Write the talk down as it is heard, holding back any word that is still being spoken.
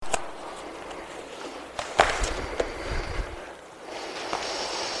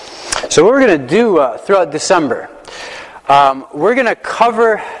So what we're going to do throughout December, we're going to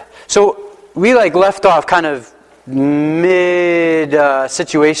cover, so we left off kind of mid-situation,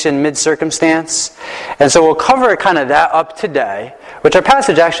 mid-circumstance. And so we'll cover kind of that up today, which our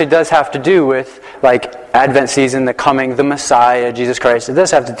passage actually does have to do with Advent season, the coming, the Messiah, Jesus Christ. It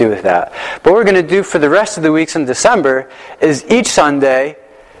does have to do with that. But what we're going to do for the rest of the weeks in December is each Sunday,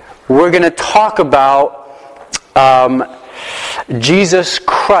 we're going to talk about Jesus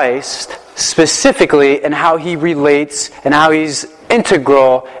Christ specifically and how He relates and how He's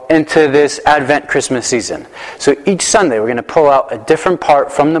integral into this Advent Christmas season. So each Sunday we're going to pull out a different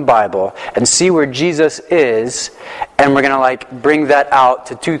part from the Bible and see where Jesus is, and we're going to bring that out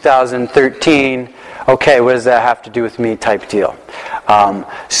to 2013. Okay, what does that have to do with me type deal.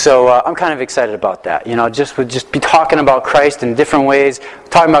 So I'm kind of excited about that. We'll just be talking about Christ in different ways.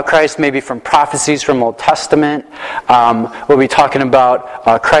 Talking about Christ maybe from prophecies from Old Testament. We'll be talking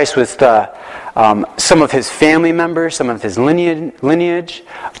about Christ with some of His family members, some of His lineage.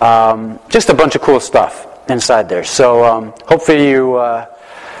 Just a bunch of cool stuff inside there. So hopefully it'll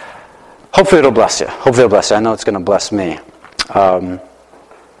bless you. Hopefully it'll bless you. I know it's going to bless me.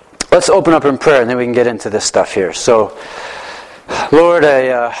 Let's open up in prayer and then we can get into this stuff here. So, Lord,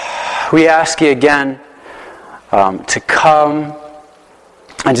 we ask You again to come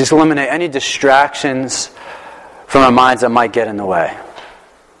and just eliminate any distractions from our minds that might get in the way.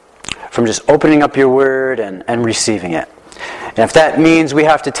 From just opening up Your Word and receiving it. And if that means we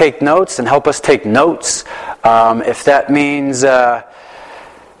have to take notes, then help us take notes. If that means, I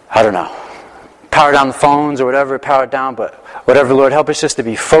don't know, power down the phones or whatever, power it down, but whatever, Lord, help us just to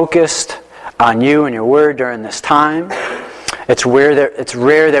be focused on You and Your Word during this time. It's rare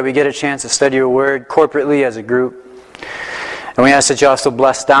that we get a chance to study Your Word corporately as a group. And we ask that You also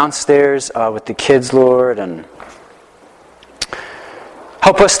bless downstairs with the kids, Lord, and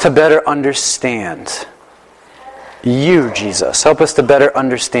help us to better understand You, Jesus. Help us to better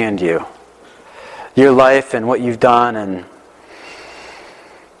understand You, Your life and what You've done and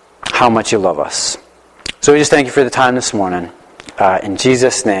how much You love us. So we just thank You for the time this morning. In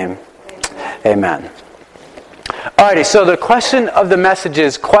Jesus' name, amen. Alrighty, so the question of the message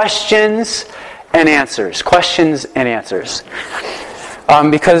is questions and answers. Questions and answers.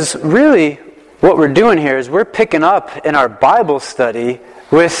 Because really, what we're doing here is we're picking up in our Bible study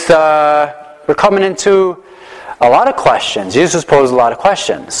with, we're coming into a lot of questions. Jesus posed a lot of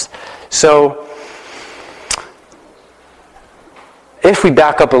questions. So, if we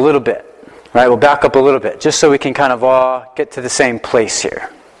back up a little bit, right, we'll back up a little bit, just so we can kind of all get to the same place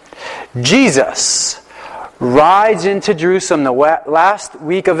here. Jesus rides into Jerusalem the last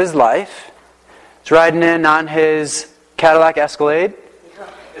week of His life. He's riding in on His Cadillac Escalade.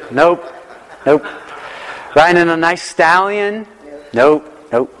 Nope. Riding in a nice stallion. Nope.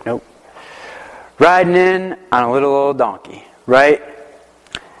 Riding in on a little old donkey, right?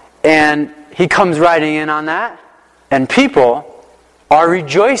 And He comes riding in on that, and people are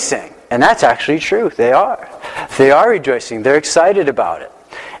rejoicing. And that's actually true. They are. They are rejoicing. They're excited about it.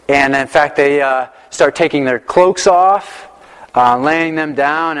 And in fact, they start taking their cloaks off, laying them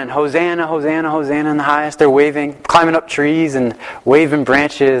down, and Hosanna, Hosanna, Hosanna in the highest. They're waving, climbing up trees and waving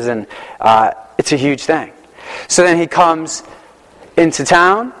branches, and it's a huge thing. So then He comes into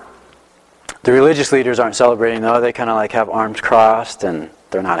town. The religious leaders aren't celebrating, though. They kind of have arms crossed, and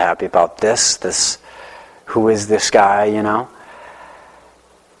they're not happy about this. Who is this guy,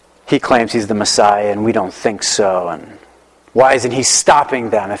 He claims He's the Messiah, and we don't think so. And why isn't He stopping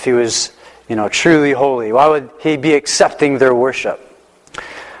them if He was, truly holy? Why would He be accepting their worship?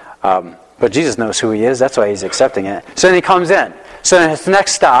 But Jesus knows who He is. That's why He's accepting it. So then He comes in. So then His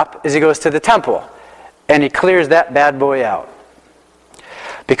next stop is He goes to the temple, and He clears that bad boy out.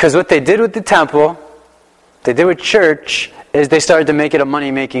 Because what they did with the temple, they did with church, is they started to make it a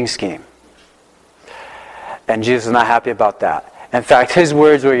money-making scheme. And Jesus is not happy about that. In fact, His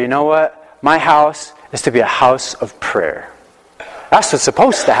words were, you know what? My house is to be a house of prayer. That's what's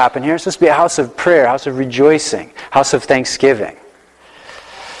supposed to happen here. It's supposed to be a house of prayer, house of rejoicing, house of thanksgiving.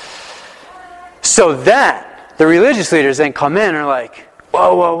 So then, the religious leaders then come in and are like,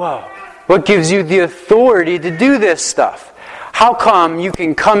 whoa. What gives you the authority to do this stuff? How come you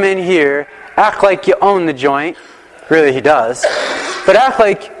can come in here, act like you own the joint? Really, He does. But act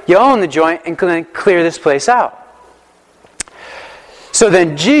like you own the joint and then clear this place out. So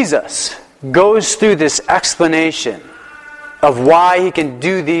then Jesus goes through this explanation of why He can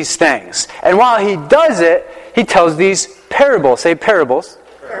do these things. And while He does it, He tells these parables. Say parables.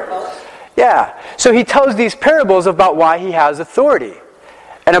 Parables. Yeah. So He tells these parables about why He has authority.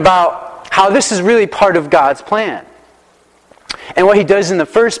 And about how this is really part of God's plan. And what he does in the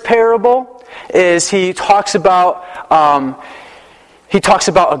first parable is he talks about a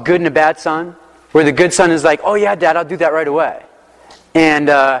good and a bad son, where the good son is like, oh yeah, Dad, I'll do that right away. And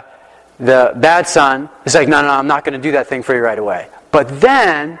the bad son is like, no, I'm not going to do that thing for you right away. But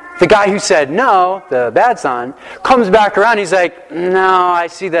then, the guy who said no, the bad son, comes back around. He's like, no, I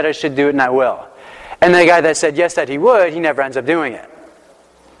see that I should do it and I will. And the guy that said yes, that he would, he never ends up doing it.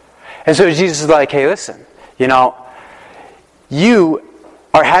 And so Jesus is like, hey, listen, you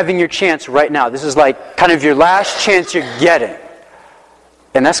are having your chance right now. This is like kind of your last chance you're getting.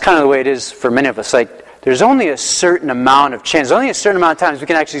 And that's kind of the way it is for many of us. Like, there's only a certain amount of chance, only a certain amount of times we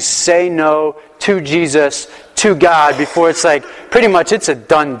can actually say no to Jesus, to God, before it's like, pretty much it's a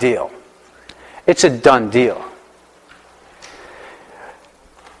done deal. It's a done deal.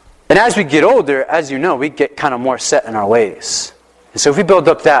 And as we get older, as you know, we get kind of more set in our ways. And so if we build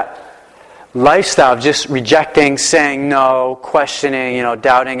up that lifestyle of just rejecting, saying no, questioning,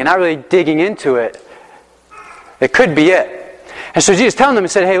 doubting, and not really digging into it, it could be it. And so Jesus telling them, he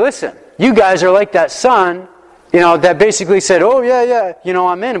said, hey, listen, you guys are like that son, that basically said, oh, yeah,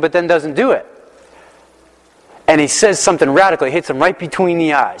 I'm in, but then doesn't do it. And he says something radical. He hits them right between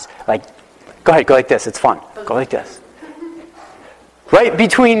the eyes. Like, go ahead, go like this. It's fun. Go like this. Right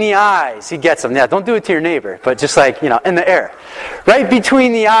between the eyes, he gets them. Yeah, don't do it to your neighbor, but just like, in the air. Right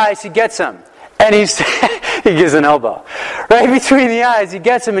between the eyes, he gets them. And he gives an elbow. Right between the eyes, he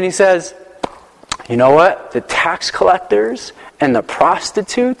gets them and he says, you know what? The tax collectors and the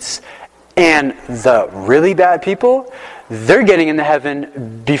prostitutes and the really bad people, they're getting into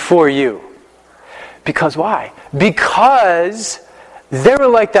heaven before you. Because why? Because they were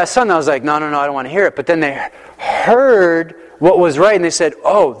like that son that was like, no, I don't want to hear it. But then they heard what was right and they said,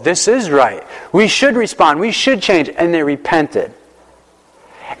 oh, this is right. We should respond. We should change. And they repented.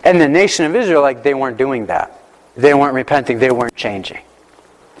 And the nation of Israel, they weren't doing that. They weren't repenting. They weren't changing.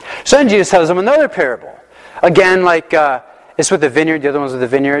 So then Jesus tells them another parable. Again, it's with the vineyard. The other one's with the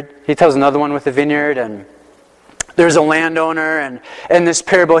vineyard. He tells another one with the vineyard. And there's a landowner. And in this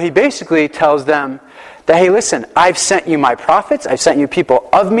parable, he basically tells them that, hey, listen, I've sent you my prophets. I've sent you people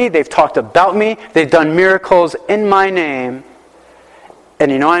of me. They've talked about me. They've done miracles in my name.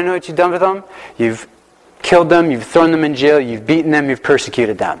 And I know what you've done with them? You've killed them. You've thrown them in jail. You've beaten them. You've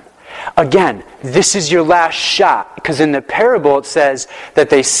persecuted them. Again, this is your last shot. Because in the parable it says that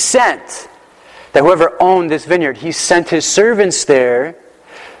that whoever owned this vineyard, he sent his servants there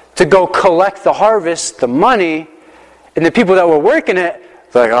to go collect the harvest, the money, and the people that were working it,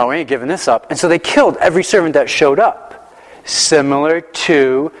 they're like, oh, we ain't giving this up. And so they killed every servant that showed up. Similar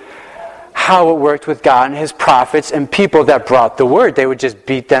to how it worked with God and His prophets and people that brought the word. They would just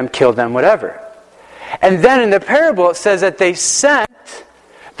beat them, kill them, whatever. And then in the parable it says that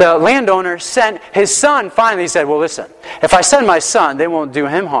the landowner sent his son. Finally, he said, well, listen, if I send my son, they won't do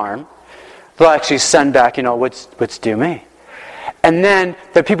him harm. They'll actually send back, what's due me. And then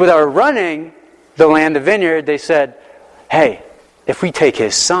the people that were running the land, the vineyard, they said, hey, if we take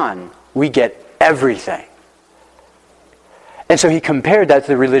his son, we get everything. And so he compared that to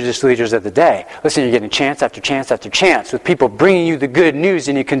the religious leaders of the day. Listen, you're getting chance after chance after chance with people bringing you the good news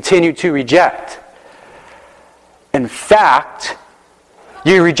and you continue to reject. In fact,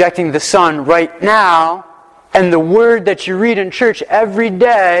 you're rejecting the Son right now, and the word that you read in church every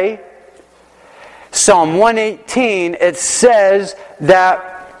day, Psalm 118, it says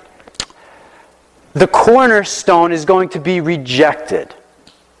that the cornerstone is going to be rejected.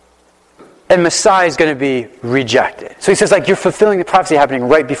 And Messiah is going to be rejected. So he says, you're fulfilling the prophecy happening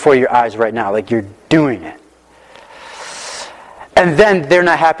right before your eyes right now. You're doing it. And then they're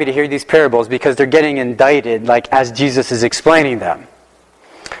not happy to hear these parables because they're getting indicted, as Jesus is explaining them.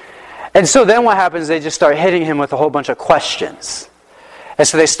 And so then what happens, they just start hitting him with a whole bunch of questions. And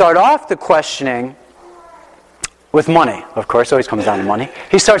so they start off the questioning with money. Of course, always comes down to money.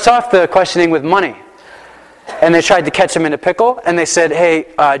 He starts off the questioning with money. And they tried to catch him in a pickle. And they said, hey,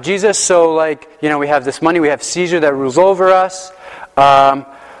 Jesus, so we have this money. We have Caesar that rules over us. Are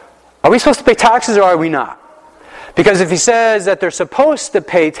we supposed to pay taxes or are we not? Because if he says that they're supposed to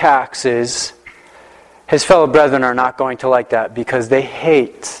pay taxes, his fellow brethren are not going to like that because they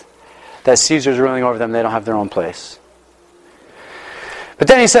hate that Caesar's ruling over them. They don't have their own place. But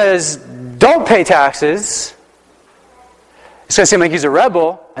then he says, don't pay taxes. It's going to seem like he's a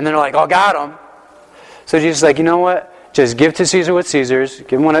rebel. And then they're like, oh, got him. So Jesus is like, you know what? Just give to Caesar what's Caesar's.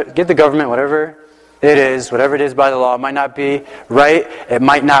 Give the government whatever it is by the law. It might not be right. It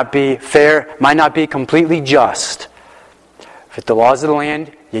might not be fair. It might not be completely just. If it's the laws of the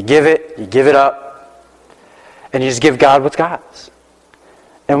land, you give it up. And you just give God what's God's.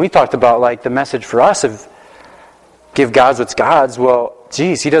 And we talked about the message for us of give God's what's God's. Well,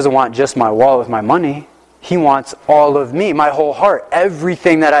 geez, He doesn't want just my wallet with my money. He wants all of me, my whole heart,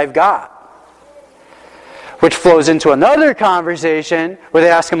 everything that I've got. Which flows into another conversation where they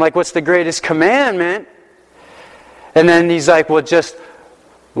ask him, like, what's the greatest commandment? And then he's like, well, just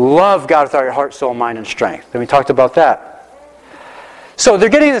love God with all your heart, soul, mind, and strength. And we talked about that. So they're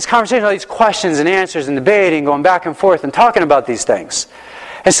getting this conversation, all these questions and answers and debating, going back and forth and talking about these things.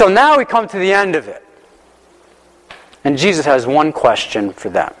 And so now we come to the end of it. And Jesus has one question for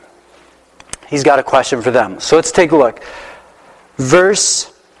them. He's got a question for them. So let's take a look.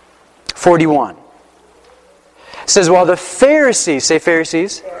 Verse 41. It says, while the Pharisees, say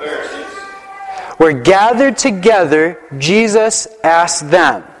Pharisees, were gathered together, Jesus asked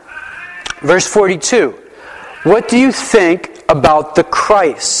them. Verse 42. What do you think about the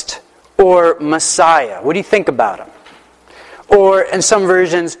Christ or Messiah? What do you think about him? Or in some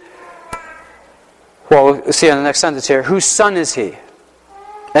versions, well, we'll see on the next sentence here, whose son is he?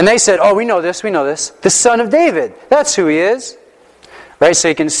 And they said, oh, we know this. The son of David. That's who he is. Right? So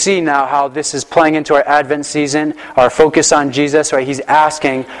you can see now how this is playing into our Advent season, our focus on Jesus. Right? He's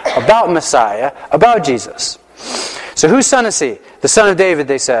asking about Messiah, about Jesus. So whose son is he? The son of David,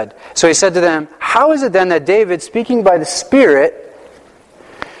 they said. So he said to them, how is it then that David, speaking by the Spirit...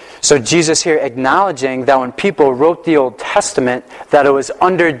 So Jesus here acknowledging that when people wrote the Old Testament, that it was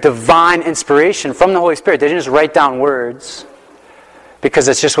under divine inspiration from the Holy Spirit. They didn't just write down words because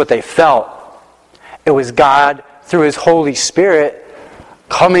it's just what they felt. It was God, through His Holy Spirit,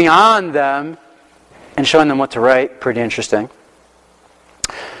 coming on them and showing them what to write. Pretty interesting.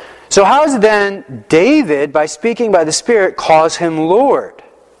 So how does then David, by speaking by the Spirit, calls Him Lord?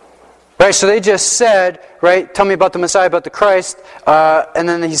 Right, so they just said, right, tell me about the Messiah, about the Christ. And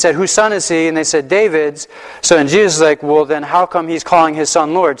then he said, whose son is he? And they said, David's. So then Jesus is like, well, then how come he's calling his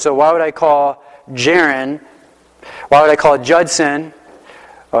son Lord? So why would I call Jaron? Why would I call Judson?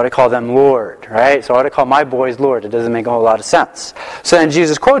 Why would I call them Lord? Right? So why would I call my boys Lord? It doesn't make a whole lot of sense. So then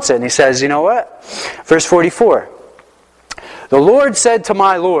Jesus quotes it and he says, you know what? Verse 44. The Lord said to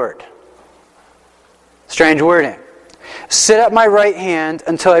my Lord. Strange wording. Sit at my right hand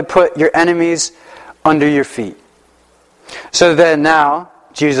until I put your enemies under your feet. So then now,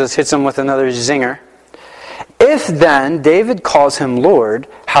 Jesus hits him with another zinger. If then David calls him Lord,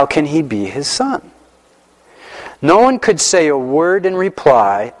 how can he be his son? No one could say a word in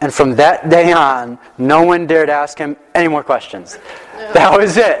reply, and from that day on, no one dared ask him any more questions. That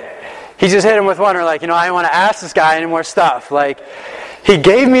was it. He just hit him with one, or like, I don't want to ask this guy any more stuff. Like, he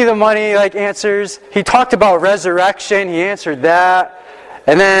gave me the money, answers. He talked about resurrection. He answered that.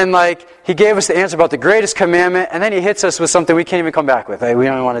 And then, he gave us the answer about the greatest commandment. And then he hits us with something we can't even come back with. We don't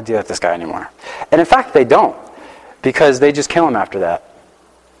even want to deal with this guy anymore. And in fact, they don't. Because they just kill him after that.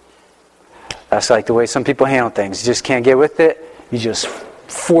 That's the way some people handle things. You just can't get with it. You just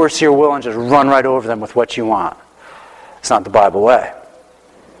force your will and just run right over them with what you want. It's not the Bible way.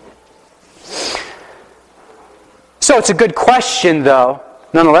 So it's a good question, though,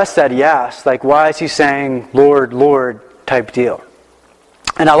 nonetheless, that he asked. Why is he saying, Lord, Lord, type deal?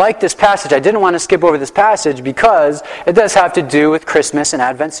 And I like this passage. I didn't want to skip over this passage because it does have to do with Christmas and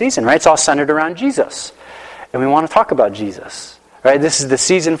Advent season, right? It's all centered around Jesus. And we want to talk about Jesus, right? This is the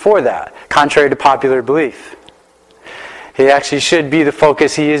season for that, contrary to popular belief. He actually should be the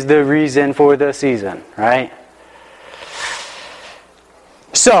focus. He is the reason for the season, right?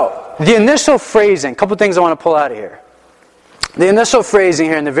 So, the initial phrasing, a couple things I want to pull out of here. The initial phrasing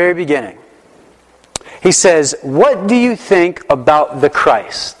here in the very beginning. He says, what do you think about the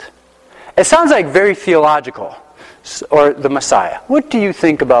Christ? It sounds like very theological, or the Messiah. What do you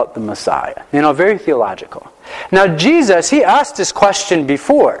think about the Messiah? Very theological. Now Jesus, he asked this question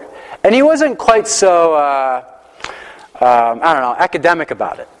before, and he wasn't quite so, academic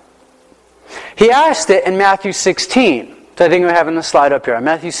about it. He asked it in Matthew 16. So I think we have in the slide up here.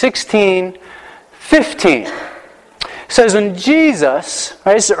 Matthew 16, 15. It says when Jesus,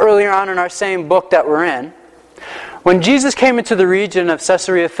 right, this is earlier on in our same book that we're in, when Jesus came into the region of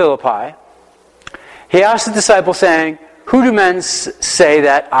Caesarea Philippi, he asked the disciples saying, who do men say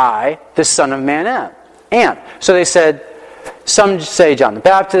that I, the Son of Man, am? So they said, some say John the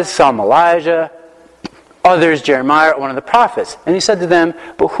Baptist, some Elijah, others Jeremiah, one of the prophets. And he said to them,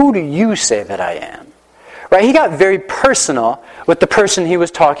 but who do you say that I am? Right? He got very personal with the person he was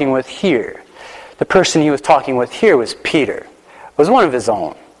talking with here. The person he was talking with here was Peter. It was one of his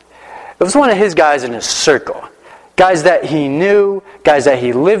own. It was one of his guys in his circle. Guys that he knew, guys that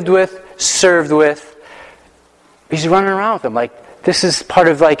he lived with, served with. He's running around with them. This is part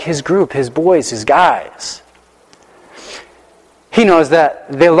of his group, his boys, his guys. he knows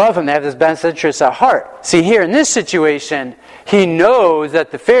that they love him. They have his best interests at heart. See, here in this situation, he knows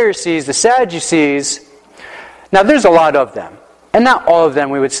that the Pharisees, the Sadducees, now there's a lot of them. And not all of them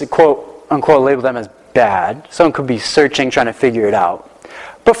we would quote, unquote, label them as bad. Some could be searching, trying to figure it out.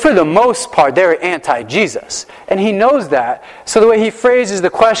 But for the most part, they're anti-Jesus. And he knows that. So the way he phrases the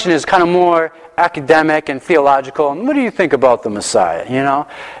question is kind of more academic and theological. And what do you think about the Messiah? You know?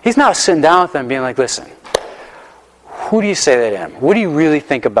 He's not sitting down with them being like, listen, who do you say that I am? What do you really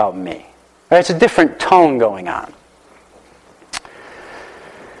think about me? Right? It's a different tone going on.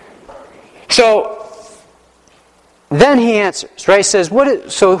 So then he answers, right? He says,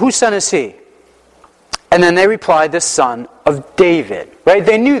 so whose son is he? And then they replied, the son of David. Right?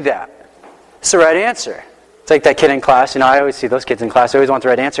 They knew that. It's the right answer. It's like that kid in class. I always see those kids in class. They always want the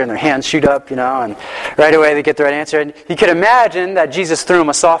right answer, and their hands shoot up, and right away they get the right answer. And you could imagine that Jesus threw him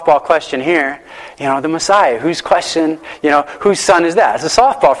a softball question here. The Messiah. Whose question, whose son is that? It's a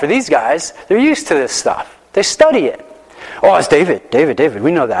softball for these guys. They're used to this stuff. They study it. Oh, it's David. David.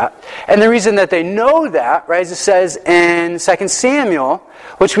 We know that. And the reason that they know that, right, as it says in 2 Samuel,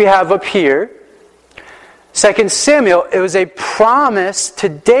 which we have up here, 2 Samuel, it was a promise to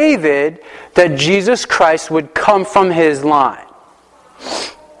David that Jesus Christ would come from his line.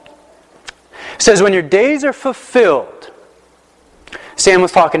 It says, when your days are fulfilled,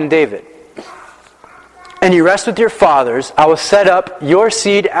 Samuel's talking to David, and you rest with your fathers, I will set up your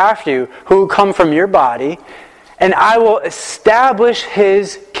seed after you, who will come from your body, and I will establish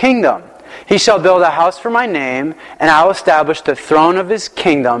his kingdom. He shall build a house for my name, and I will establish the throne of his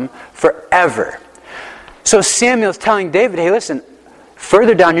kingdom forever. So Samuel's telling David, hey, listen,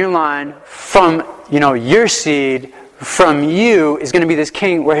 further down your line, from your seed, from you, is going to be this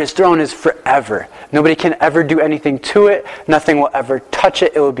king where his throne is forever. Nobody can ever do anything to it. Nothing will ever touch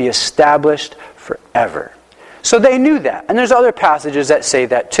it. It will be established forever. So they knew that. And there's other passages that say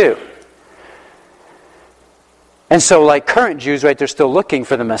that too. And so like current Jews, right, they're still looking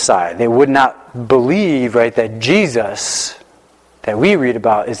for the Messiah. They would not believe, right, that Jesus that we read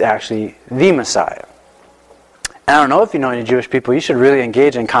about is actually the Messiah. And I don't know if you know any Jewish people, you should really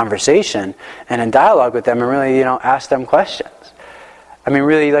engage in conversation and in dialogue with them and really, ask them questions. I mean,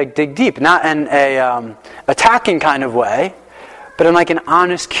 really like dig deep. Not in a attacking kind of way, but in like an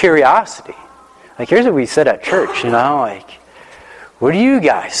honest curiosity. Like, here's what we said at church, like, what do you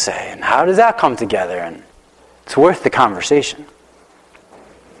guys say? And how does that come together? And it's worth the conversation.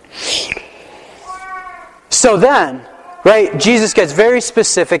 So then, right, Jesus gets very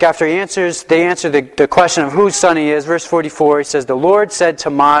specific after they answer the question of whose son he is. Verse 44, he says, the Lord said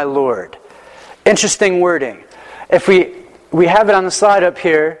to my Lord. Interesting wording. If we have it on the slide up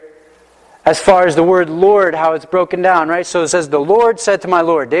here, as far as the word Lord, how it's broken down, right? So it says, the Lord said to my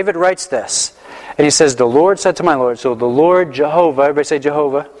Lord. David writes this. And he says, the Lord said to my Lord. So the Lord, Jehovah. Everybody say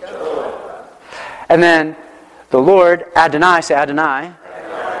Jehovah. Jehovah. And then the Lord, Adonai. Say Adonai.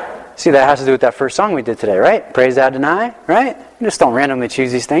 Adonai. See, that has to do with that first song we did today, right? Praise Adonai, right? You just don't randomly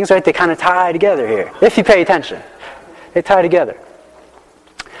choose these things, right? They kind of tie together here. If you pay attention. They tie together.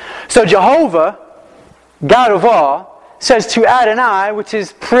 So Jehovah, God of all, says to Adonai, which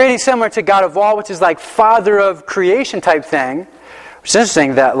is pretty similar to God of all, which is like Father of creation type thing. It's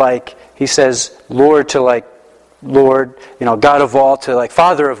interesting that like he says Lord to like Lord, God of all to like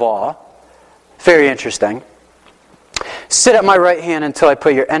Father of all. Very interesting. Sit at my right hand until I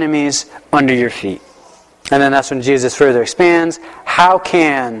put your enemies under your feet. And then that's when Jesus further expands. How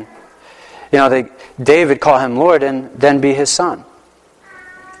can, David call him Lord and then be his son?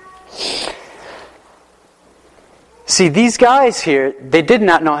 See, these guys here, they did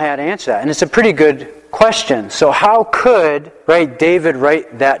not know how to answer that. And it's a pretty good question. So how could, David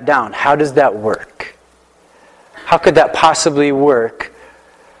write that down? How does that work? How could that possibly work?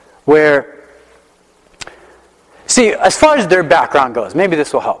 See, as far as their background goes, maybe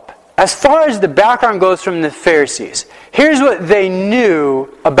this will help. As far as the background goes from the Pharisees, here's what they knew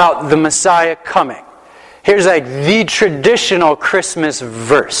about the Messiah coming. Here's like the traditional Christmas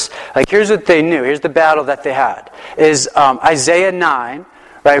verse. Like here's what they knew. Here's the battle that they had. Is Isaiah 9.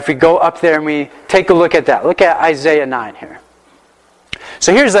 Right? If we go up there and we take a look at that. Look at Isaiah 9 here.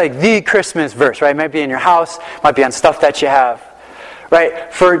 So here's like the Christmas verse. Right? It might be in your house. Might be on stuff that you have.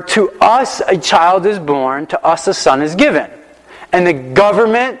 Right? For to us a child is born. To us a son is given. And the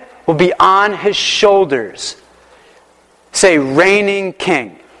government will be on his shoulders. Say reigning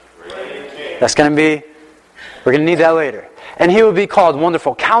king. Reigning king. That's going to be... We're going to need that later. And he will be called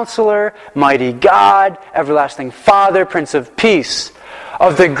Wonderful Counselor, Mighty God, Everlasting Father, Prince of Peace.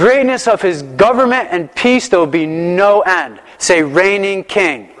 Of the greatness of his government and peace there will be no end. Say, Reigning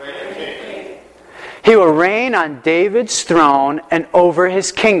King. Reigning King. He will reign on David's throne and over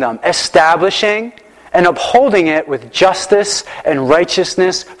his kingdom, establishing and upholding it with justice and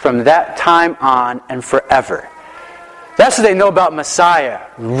righteousness from that time on and forever. That's what they know about Messiah,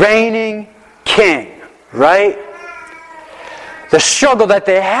 reigning king, right? The struggle that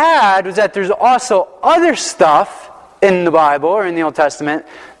they had was that there's also other stuff in the Bible or in the Old Testament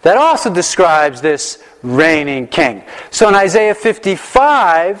that also describes this reigning king. So in Isaiah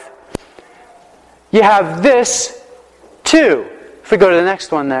 55, you have this too. If we go to the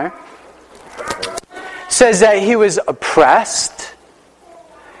next one there. It says that he was oppressed.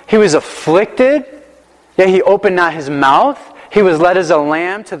 He was afflicted. Yet he opened not his mouth. He was led as a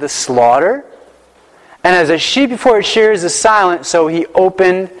lamb to the slaughter. And as a sheep before its shears is silent, so he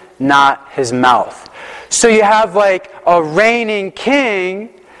opened not his mouth. So you have like a reigning king,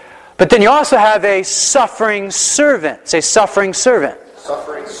 but then you also have a suffering servant. Say suffering servant.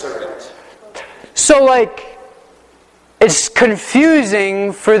 Suffering servant. So like, it's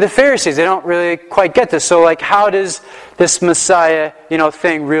confusing for the Pharisees. They don't really quite get this. So like, how does this Messiah,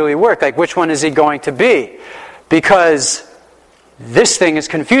 thing really work? Like, which one is he going to be? Because this thing is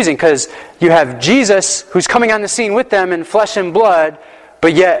confusing, because you have Jesus who's coming on the scene with them in flesh and blood,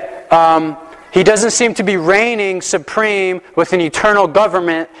 but yet he doesn't seem to be reigning supreme with an eternal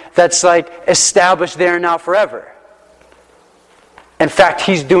government that's like established there and now forever. In fact,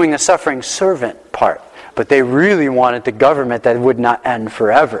 he's doing the suffering servant part. But they really wanted the government that would not end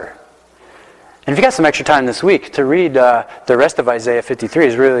forever. And if you got some extra time this week to read the rest of Isaiah 53,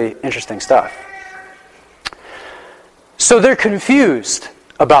 is really interesting stuff. So they're confused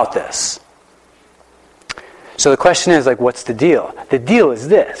about this. So the question is, like, what's the deal? The deal is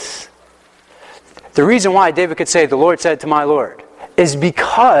this. The reason why David could say, the Lord said to my Lord, is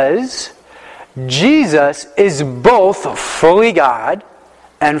because Jesus is both fully God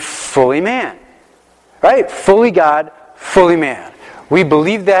and fully man. Right? Fully God, fully man. We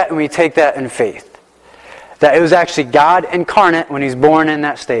believe that and we take that in faith. That it was actually God incarnate when he's born in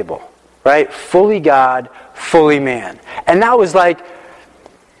that stable. Right? Fully God, fully man. And that was like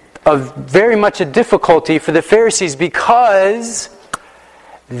very much a difficulty for the Pharisees, because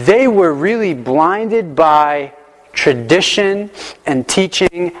they were really blinded by tradition and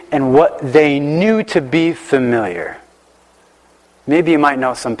teaching and what they knew to be familiar. Maybe you might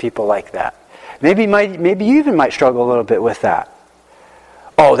know some people like that. Maybe you even might struggle a little bit with that.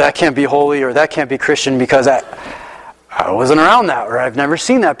 Oh, that can't be holy, or that can't be Christian because I wasn't around that, or I've never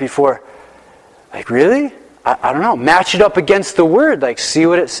seen that before. Like, really? I don't know. Match it up against the Word. Like, see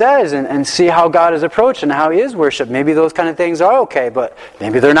what it says and see how God is approached and how He is worshipped. Maybe those kind of things are okay, but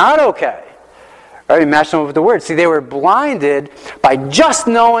maybe they're not okay. Right? Match them up with the Word. See, they were blinded by just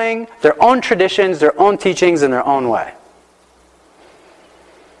knowing their own traditions, their own teachings, in their own way.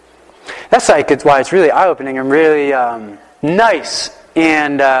 That's like why it's really eye-opening and really nice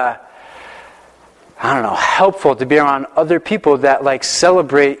and helpful to be around other people that like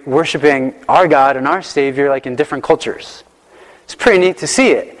celebrate worshiping our God and our Savior like in different cultures. It's pretty neat to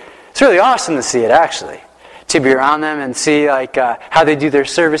see it. It's really awesome to see it, actually, to be around them and see like how they do their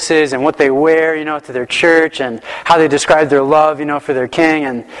services and what they wear, to their church, and how they describe their love, for their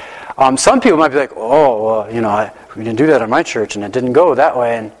King. And some people might be like, oh, well, we didn't do that in my church, and it didn't go that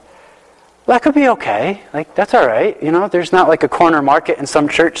way, and that could be okay. Like, that's all right. There's not like a corner market in some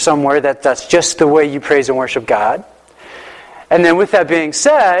church somewhere that's just the way you praise and worship God. And then with that being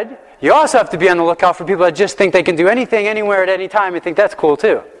said, you also have to be on the lookout for people that just think they can do anything, anywhere, at any time, and think that's cool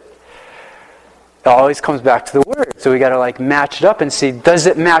too. It always comes back to the Word. So we got to like match it up and see, does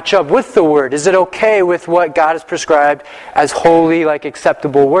it match up with the Word? Is it okay with what God has prescribed as holy, like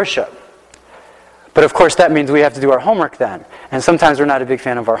acceptable worship? But of course that means we have to do our homework then. And sometimes we're not a big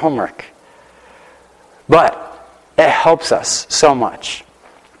fan of our homework. But it helps us so much.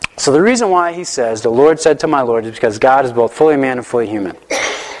 So the reason why he says, the Lord said to my Lord, is because God is both fully man and fully human.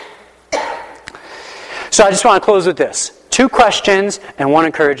 So I just want to close with this. 2 questions and 1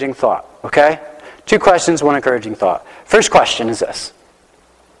 encouraging thought. Okay? 2 questions, 1 encouraging thought. First question is this.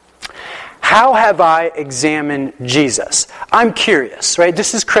 How have I examined Jesus? I'm curious, right?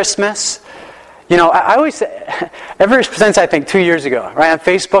 This is Christmas. I always say, ever since I think 2 years ago, right, on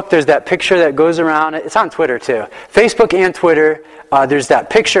Facebook, there's that picture that goes around. It's on Twitter too. Facebook and Twitter, there's that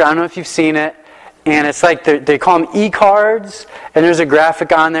picture. I don't know if you've seen it. And it's like they call them e-cards. And there's a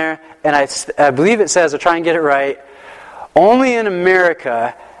graphic on there. And I believe it says, I'll try and get it right, only in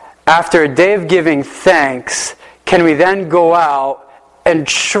America, after a day of giving thanks, can we then go out and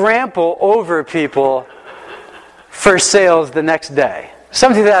trample over people for sales the next day.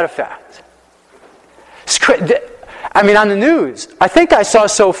 Something to that effect. On the news, I think I saw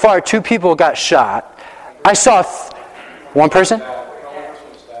so far 2 people got shot. I saw one person?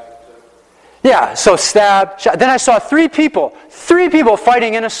 Yeah, so stab, shot. Then I saw three people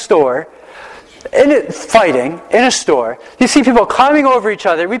fighting in a store. Fighting in a store. You see people climbing over each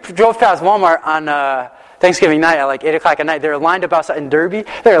other. We drove past Walmart on Thanksgiving night at like 8 o'clock at night. They were lined up outside in Derby.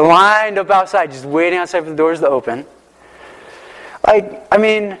 They were lined up outside, just waiting outside for the doors to open.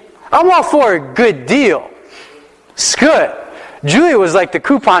 I'm all for a good deal. It's good. Julia was like the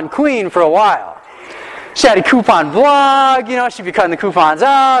coupon queen for a while. She had a coupon blog, she'd be cutting the coupons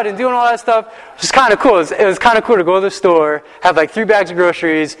out and doing all that stuff. It was kind of cool. It was kind of cool to go to the store, have like 3 bags of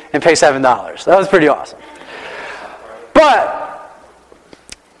groceries, and pay $7. That was pretty awesome. But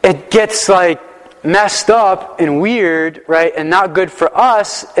it gets like messed up and weird, right, and not good for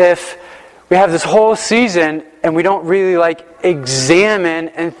us if we have this whole season and we don't really like examine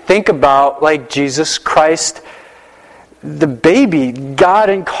and think about like Jesus Christ, the baby,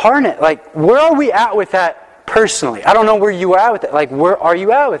 God incarnate. Like, where are we at with that personally? I don't know where you are at with it. Like, where are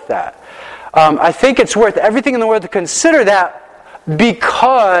you at with that? I think it's worth everything in the world to consider that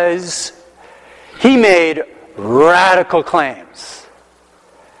because he made radical claims.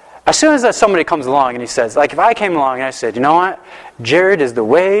 As soon as somebody comes along and he says, like if I came along and I said, you know what? Jared is the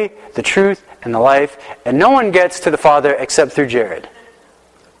way, the truth, and the life, and no one gets to the Father except through Jared.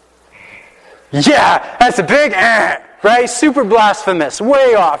 Yeah, that's a big right? Super blasphemous,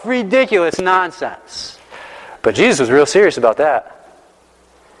 way off, ridiculous nonsense. But Jesus was real serious about that.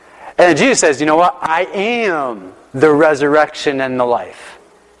 And then Jesus says, you know what? I am the resurrection and the life.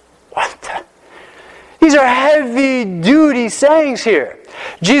 What? These are heavy-duty sayings here.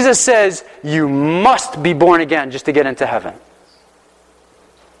 Jesus says, you must be born again just to get into heaven.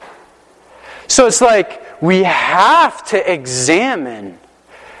 So it's like we have to examine.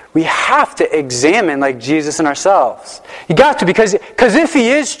 We have to examine like Jesus in ourselves. You got to, because if he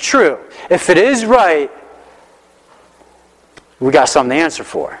is true, if it is right, we got something to answer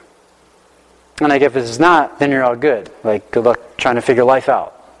for. And like if it's not, then you're all good. Like good luck trying to figure life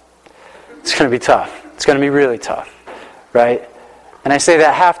out. It's going to be tough. It's going to be really tough, right? And I say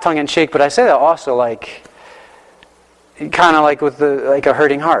that half tongue in cheek, but I say that also like kind of like with like a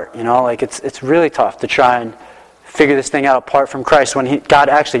hurting heart, like it's really tough to try and figure this thing out apart from Christ when God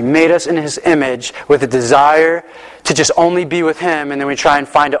actually made us in his image with a desire to just only be with him, and then we try and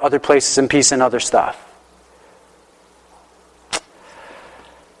find other places and peace and other stuff.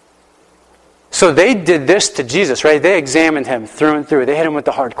 So they did this to Jesus, right? They examined him through and through. They hit him with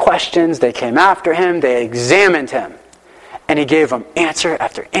the hard questions. They came after him. They examined him. And he gave them answer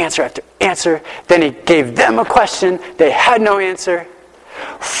after answer after answer. Then he gave them a question. They had no answer.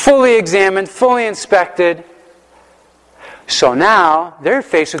 Fully examined, fully inspected. So now they're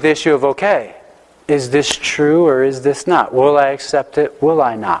faced with the issue of, okay, is this true or is this not? Will I accept it? Will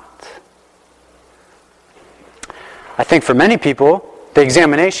I not? I think for many people, the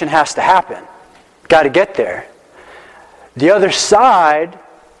examination has to happen. Got to get there. The other side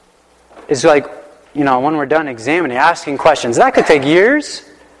is like, when we're done examining, asking questions. That could take years.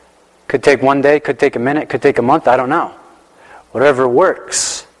 Could take one day. Could take a minute. Could take a month. I don't know. Whatever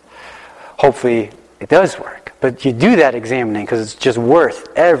works. Hopefully it does work. But you do that examining because it's just worth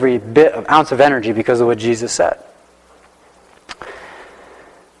every bit of ounce of energy because of what Jesus said.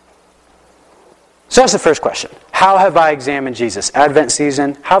 So that's the first question. How have I examined Jesus? Advent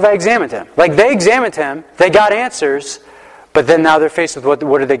season, how have I examined him? Like they examined him, they got answers, but then now they're faced with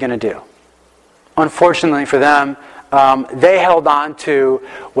what are they going to do? Unfortunately for them, they held on to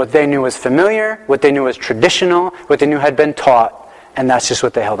what they knew was familiar, what they knew was traditional, what they knew had been taught, and that's just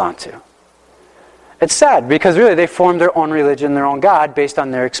what they held on to. It's sad because really they formed their own religion, their own God based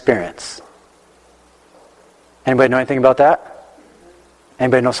on their experience. Anybody know anything about that?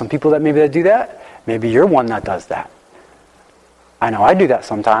 Anybody know some people that maybe do that? Maybe you're one that does that. I know I do that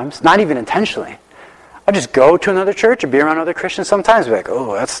sometimes, not even intentionally. I just go to another church or be around other Christians sometimes and be like,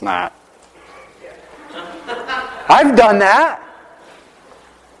 oh, that's not. I've done that.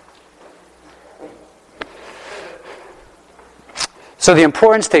 So the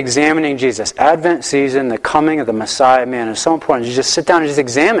importance to examining Jesus, Advent season, the coming of the Messiah, man, is so important. You just sit down and just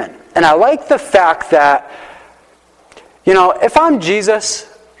examine. And I like the fact that, if I'm Jesus,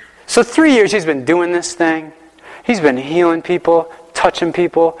 so 3 years he's been doing this thing. He's been healing people, touching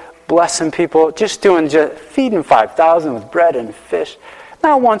people, blessing people, just feeding 5,000 with bread and fish.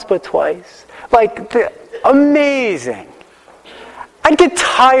 Not once but twice. Amazing. I'd get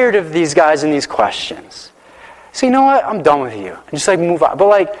tired of these guys and these questions. So you know what? I'm done with you. And just move on.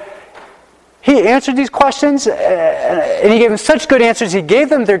 But he answered these questions and he gave them such good answers. He gave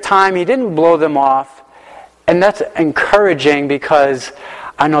them their time. He didn't blow them off. And that's encouraging because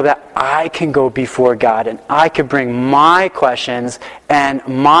I know that I can go before God and I can bring my questions and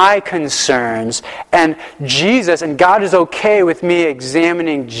my concerns, and Jesus, and God is okay with me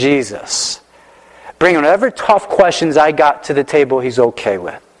examining Jesus. Bringing whatever tough questions I got to the table, He's okay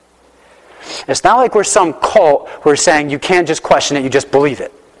with. It's not like we're some cult who are saying you can't just question it, you just believe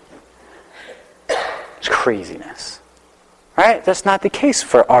it. It's craziness. Right? That's not the case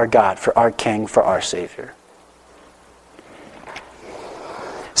for our God, for our King, for our Savior.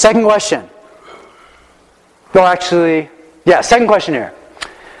 Second question. Second question here.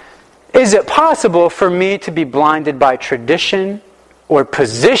 Is it possible for me to be blinded by tradition or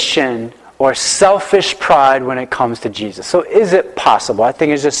position or selfish pride when it comes to Jesus? So is it possible? I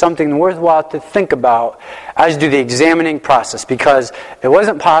think it's just something worthwhile to think about as you do the examining process, because it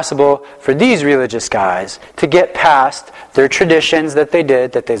wasn't possible for these religious guys to get past their traditions that they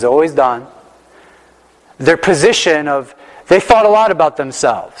did, that they've always done, their position of, they thought a lot about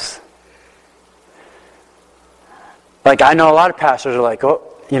themselves. Like, I know a lot of pastors are like, oh,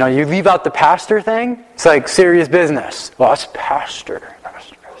 you leave out the pastor thing, it's like serious business. Well, it's pastor.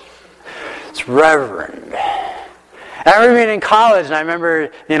 It's reverend. And I remember being in college, and I remember,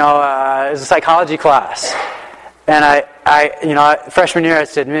 it was a psychology class. And I freshman year, I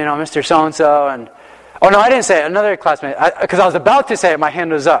said, Mr. So-and-so, and oh no, I didn't say it. Another classmate, because I was about to say it, my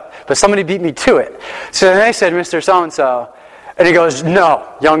hand was up, but somebody beat me to it. So then they said, Mr. So-and-so, and he goes, no,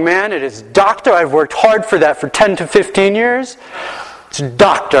 young man, it is doctor. I've worked hard for that for 10 to 15 years. It's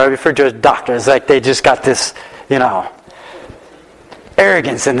doctor. I refer to it as doctor. It's like they just got this,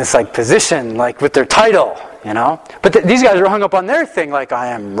 arrogance in this position, with their title, But these guys are hung up on their thing, like, I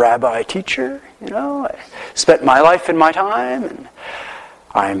am rabbi teacher, I spent my life and my time, and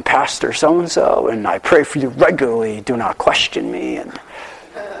I am pastor so-and-so, and I pray for you regularly, do not question me, and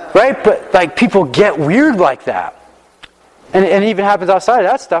right? But people get weird like that. And it even happens outside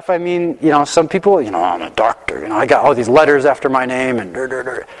of that stuff. I mean, some people, I'm a doctor, I got all these letters after my name, and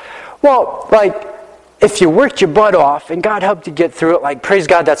Well, if you worked your butt off and God helped you get through it, praise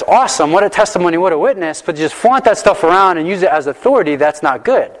God, that's awesome. What a testimony, what a witness. But just flaunt that stuff around and use it as authority, that's not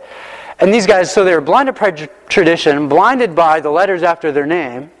good. And these guys, so they were blinded by tradition, blinded by the letters after their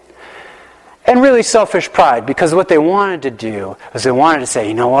name, and really selfish pride. Because what they wanted to do was they wanted to say,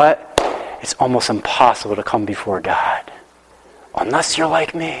 you know what? It's almost impossible to come before God unless you're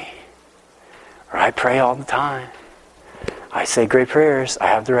like me. Or I pray all the time. I say great prayers. I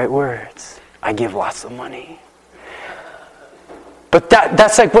have the right words. I give lots of money. But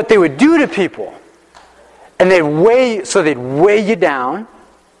that's what they would do to people. And they'd weigh you down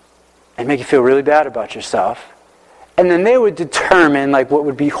and make you feel really bad about yourself. And then they would determine what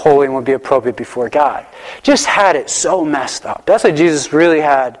would be holy and would be appropriate before God. Just had it so messed up. That's why Jesus really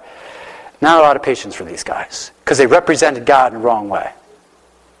had not a lot of patience for these guys, because they represented God in the wrong way.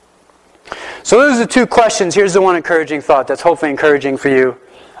 So those are the two questions. Here's the one encouraging thought that's hopefully encouraging for you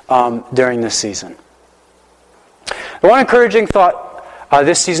during this season. The one encouraging thought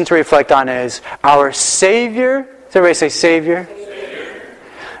this season to reflect on is our Savior, does everybody say Savior?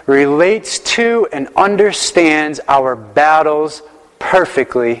 Relates to and understands our battles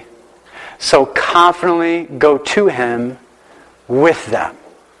perfectly, so confidently go to Him with them.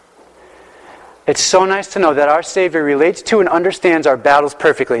 It's so nice to know that our Savior relates to and understands our battles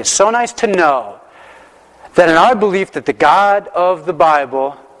perfectly. It's so nice to know that in our belief that the God of the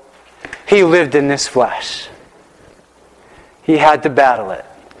Bible, He lived in this flesh. He had to battle it.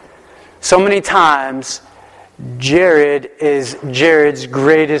 So many times, Jared is Jared's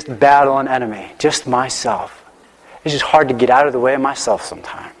greatest battle and enemy. Just myself. It's just hard to get out of the way of myself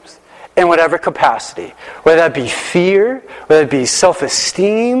sometimes. In whatever capacity. Whether that be fear, whether it be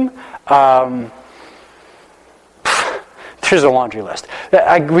self-esteem. There's a laundry list.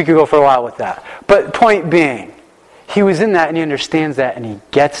 We could go for a while with that. But point being, he was in that and he understands that and he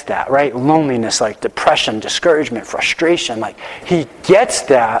gets that, right? Loneliness, depression, discouragement, frustration. He gets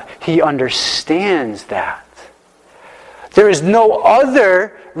that. He understands that. There is no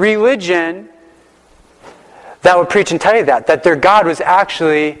other religion that would preach and tell you that their God was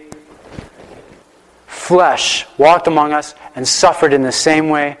actually flesh, walked among us, and suffered in the same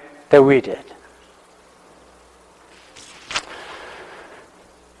way that we did.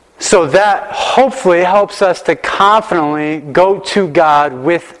 So that hopefully helps us to confidently go to God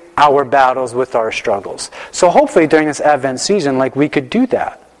with our battles, with our struggles. So hopefully during this Advent season, we could do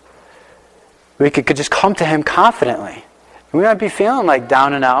that. We could just come to Him confidently. We might be feeling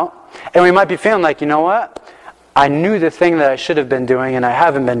down and out. And we might be feeling you know what? I knew the thing that I should have been doing and I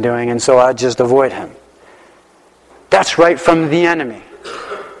haven't been doing, and so I just avoid Him. That's right from the enemy.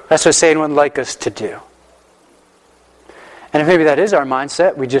 That's what Satan would like us to do. And if maybe that is our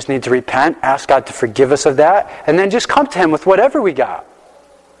mindset, we just need to repent, ask God to forgive us of that, and then just come to Him with whatever we got.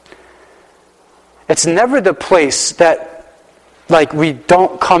 It's never the place that, like, we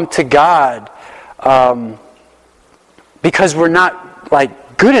don't come to God because we're not,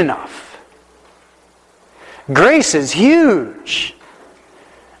 like, good enough. Grace is huge.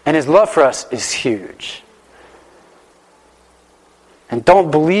 And His love for us is huge. And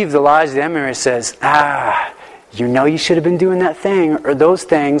don't believe the lies of the enemy that says, you know you should have been doing that thing, or those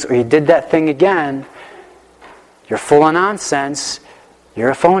things, or you did that thing again. You're full of nonsense. You're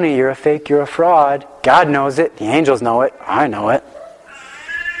a phony, you're a fake, you're a fraud. God knows it. The angels know it. I know it.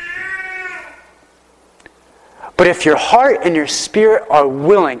 But if your heart and your spirit are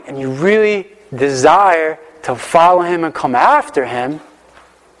willing, and you really desire to follow Him and come after Him,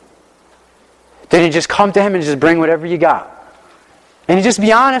 then you just come to Him and just bring whatever you got. And you just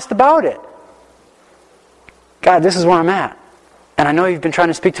be honest about it. God, this is where I'm at. And I know You've been trying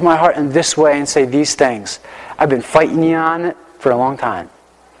to speak to my heart in this way and say these things. I've been fighting You on it for a long time.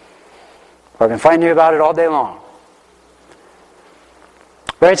 Or I've been fighting You about it all day long.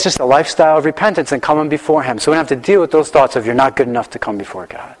 Right? It's just a lifestyle of repentance and coming before Him. So we don't have to deal with those thoughts of you're not good enough to come before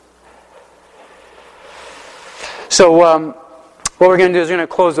God. So what we're going to do is we're going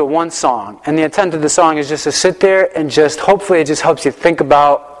to close with one song. And the intent of the song is just to sit there and just, hopefully it just helps you think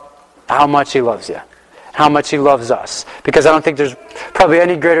about how much He loves you. How much He loves us. Because I don't think there's probably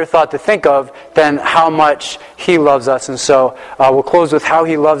any greater thought to think of than how much He loves us. And so we'll close with how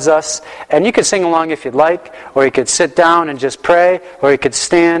He loves us. And you could sing along if you'd like, or you could sit down and just pray, or you could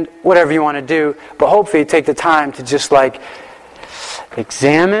stand, whatever you want to do. But hopefully you take the time to just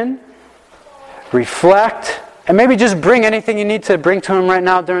examine, reflect, and maybe just bring anything you need to bring to Him right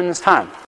now during this time.